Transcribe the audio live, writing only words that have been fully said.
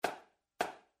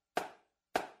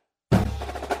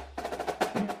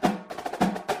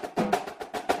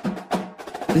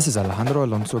This is Alejandro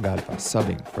Alonso Galva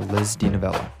subbing for Liz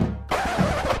DiNovella.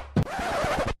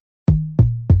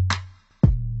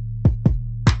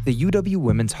 The UW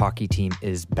women's hockey team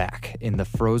is back in the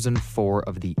Frozen Four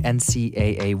of the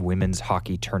NCAA Women's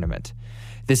Hockey Tournament.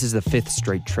 This is the fifth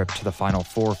straight trip to the Final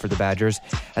Four for the Badgers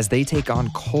as they take on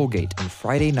Colgate in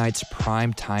Friday night's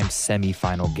primetime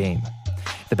semifinal game.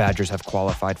 The Badgers have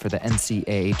qualified for the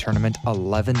NCAA tournament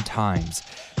 11 times,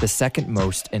 the second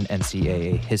most in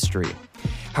NCAA history.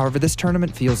 However, this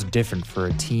tournament feels different for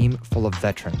a team full of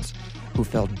veterans who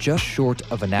fell just short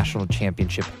of a national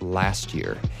championship last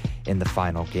year in the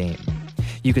final game.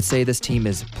 You could say this team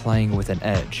is playing with an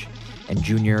edge, and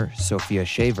junior Sophia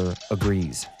Shaver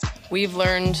agrees. We've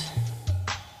learned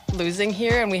losing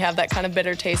here, and we have that kind of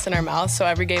bitter taste in our mouth, so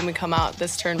every game we come out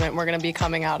this tournament, we're going to be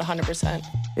coming out 100%.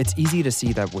 It's easy to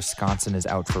see that Wisconsin is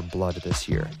out for blood this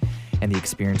year, and the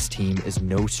experienced team is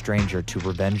no stranger to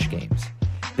revenge games.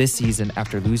 This season,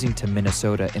 after losing to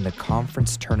Minnesota in the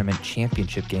conference tournament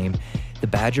championship game, the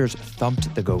Badgers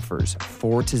thumped the Gophers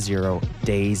 4-0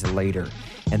 days later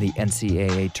in the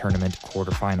NCAA tournament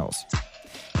quarterfinals.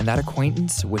 And that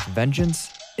acquaintance with vengeance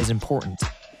is important,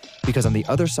 because on the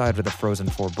other side of the Frozen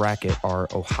Four bracket are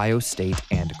Ohio State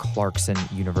and Clarkson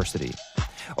University.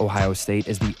 Ohio State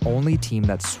is the only team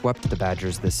that swept the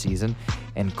Badgers this season,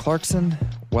 and Clarkson,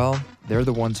 well, they're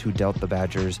the ones who dealt the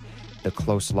Badgers the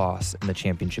close loss in the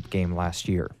championship game last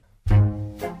year.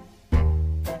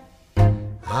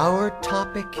 Our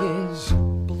topic is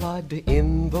blood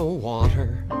in the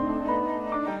water.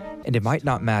 And it might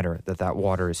not matter that that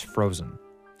water is frozen.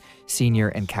 Senior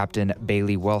and captain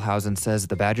Bailey Wellhausen says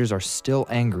the Badgers are still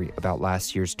angry about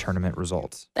last year's tournament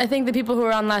results. I think the people who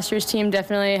were on last year's team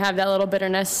definitely have that little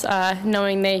bitterness,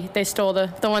 knowing they stole the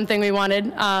one thing we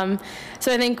wanted.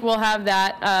 So I think we'll have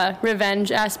that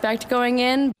revenge aspect going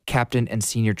in. Captain and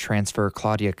senior transfer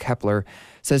Claudia Kepler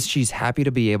says she's happy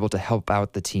to be able to help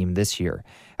out the team this year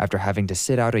after having to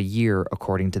sit out a year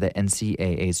according to the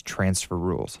NCAA's transfer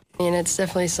rules. And it's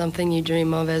definitely something you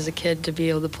dream of as a kid to be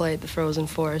able to play at the Frozen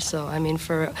Four. So, I mean,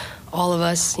 for all of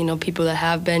us, people that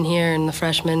have been here and the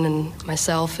freshmen and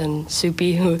myself and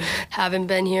Soupy who haven't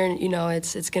been here,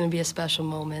 it's going to be a special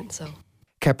moment. So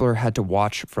Kepler had to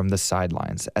watch from the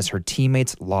sidelines as her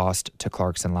teammates lost to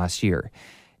Clarkson last year.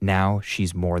 Now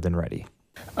she's more than ready.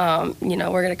 We're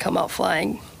going to come out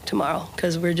flying tomorrow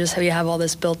because we have all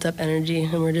this built-up energy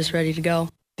and we're just ready to go.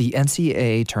 The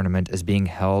NCAA tournament is being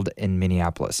held in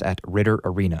Minneapolis at Ritter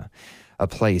Arena, a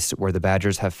place where the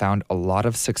Badgers have found a lot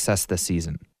of success this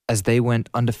season, as they went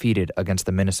undefeated against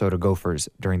the Minnesota Gophers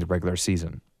during the regular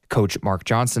season. Coach Mark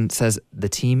Johnson says the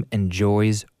team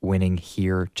enjoys winning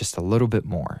here just a little bit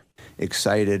more.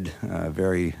 Excited,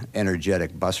 very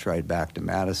energetic bus ride back to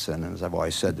Madison. And as I've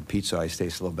always said, the pizza always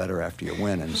tastes a little better after you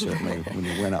win. And certainly when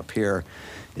you win up here,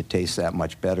 it tastes that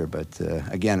much better. But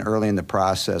again, early in the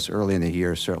process, early in the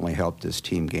year, certainly helped this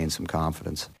team gain some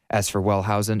confidence. As for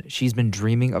Wellhausen, she's been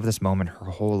dreaming of this moment her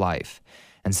whole life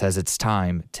and says it's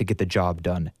time to get the job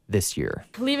done this year.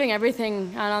 Leaving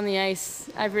everything out on the ice,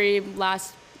 every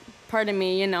last part of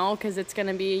me, because it's going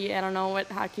to be, I don't know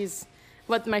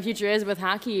what my future is with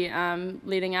hockey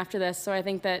leading after this. So I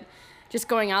think that just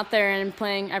going out there and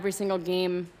playing every single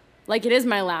game like it is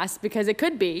my last, because it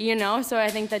could be, So I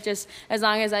think that just as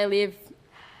long as I leave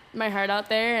my heart out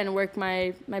there and work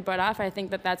my butt off, I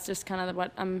think that that's just kind of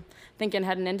what I'm thinking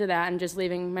heading into that and just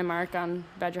leaving my mark on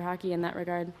Badger hockey in that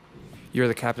regard. You're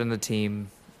the captain of the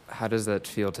team. How does that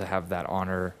feel to have that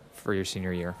honor for your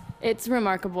senior year? It's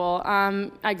remarkable.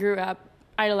 I grew up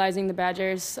idolizing the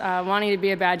Badgers, wanting to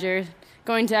be a Badger,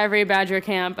 going to every Badger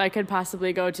camp I could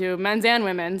possibly go to, men's and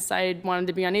women's. I wanted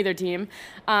to be on either team.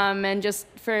 And just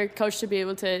for Coach to be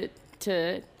able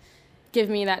to give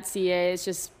me that CA,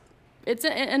 it's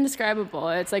indescribable.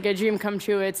 It's like a dream come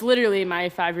true. It's literally my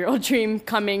 5-year-old dream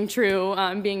coming true,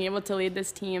 being able to lead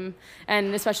this team,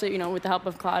 and especially, with the help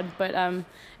of Claude. But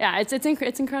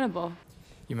it's incredible.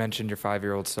 You mentioned your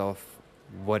 5-year-old self.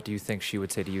 What do you think she would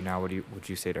say to you now? What would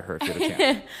you say to her if you had a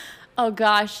chance? Oh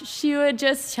gosh, she would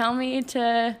just tell me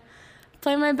to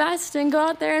play my best and go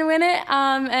out there and win it.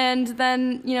 And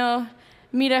then,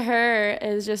 me to her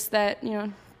is just that,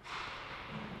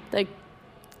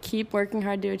 keep working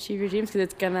hard to achieve your dreams, because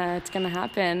it's gonna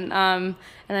happen. And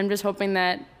I'm just hoping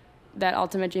that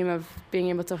ultimate dream of being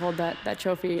able to hold that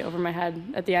trophy over my head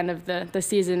at the end of the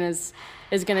season is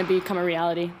gonna become a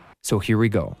reality. So here we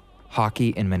go. Hockey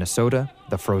in Minnesota,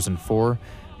 the Frozen Four,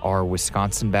 are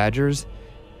Wisconsin Badgers,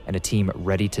 and a team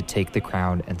ready to take the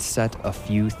crown and set a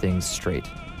few things straight.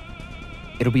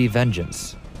 It'll be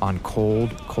vengeance on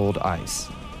cold, cold ice,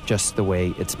 just the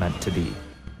way it's meant to be.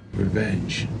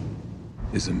 Revenge.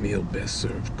 is a meal best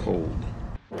served cold.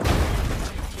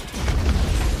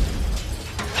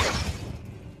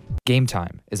 Game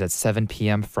time is at 7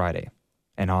 p.m. Friday,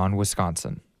 and on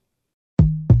Wisconsin.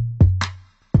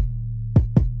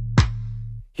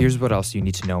 Here's what else you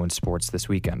need to know in sports this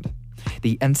weekend.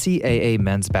 The NCAA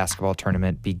men's basketball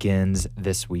tournament begins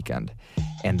this weekend,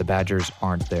 and the Badgers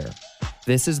aren't there.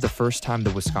 This is the first time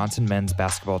the Wisconsin men's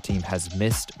basketball team has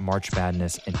missed March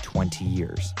Madness in 20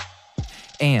 years.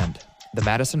 And the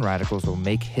Madison Radicals will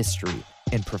make history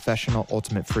in professional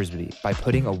ultimate frisbee by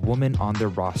putting a woman on their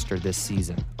roster this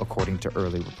season, according to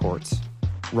early reports.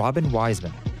 Robin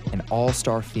Wiseman, an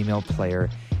all-star female player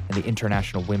in the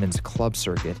International Women's Club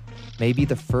circuit, may be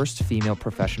the first female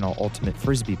professional ultimate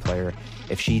frisbee player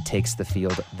if she takes the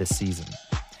field this season.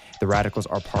 The Radicals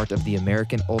are part of the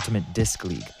American Ultimate Disc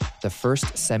League, the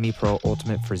first semi-pro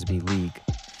ultimate frisbee league.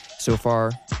 So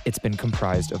far, it's been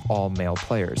comprised of all male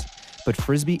players, but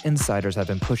Frisbee insiders have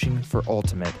been pushing for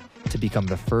ultimate to become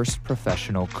the first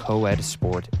professional co-ed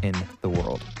sport in the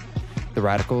world. The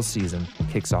Radicals season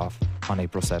kicks off on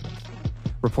April 7th.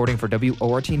 Reporting for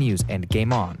WORT News and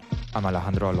Game On, I'm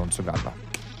Alejandro Alonso Galva.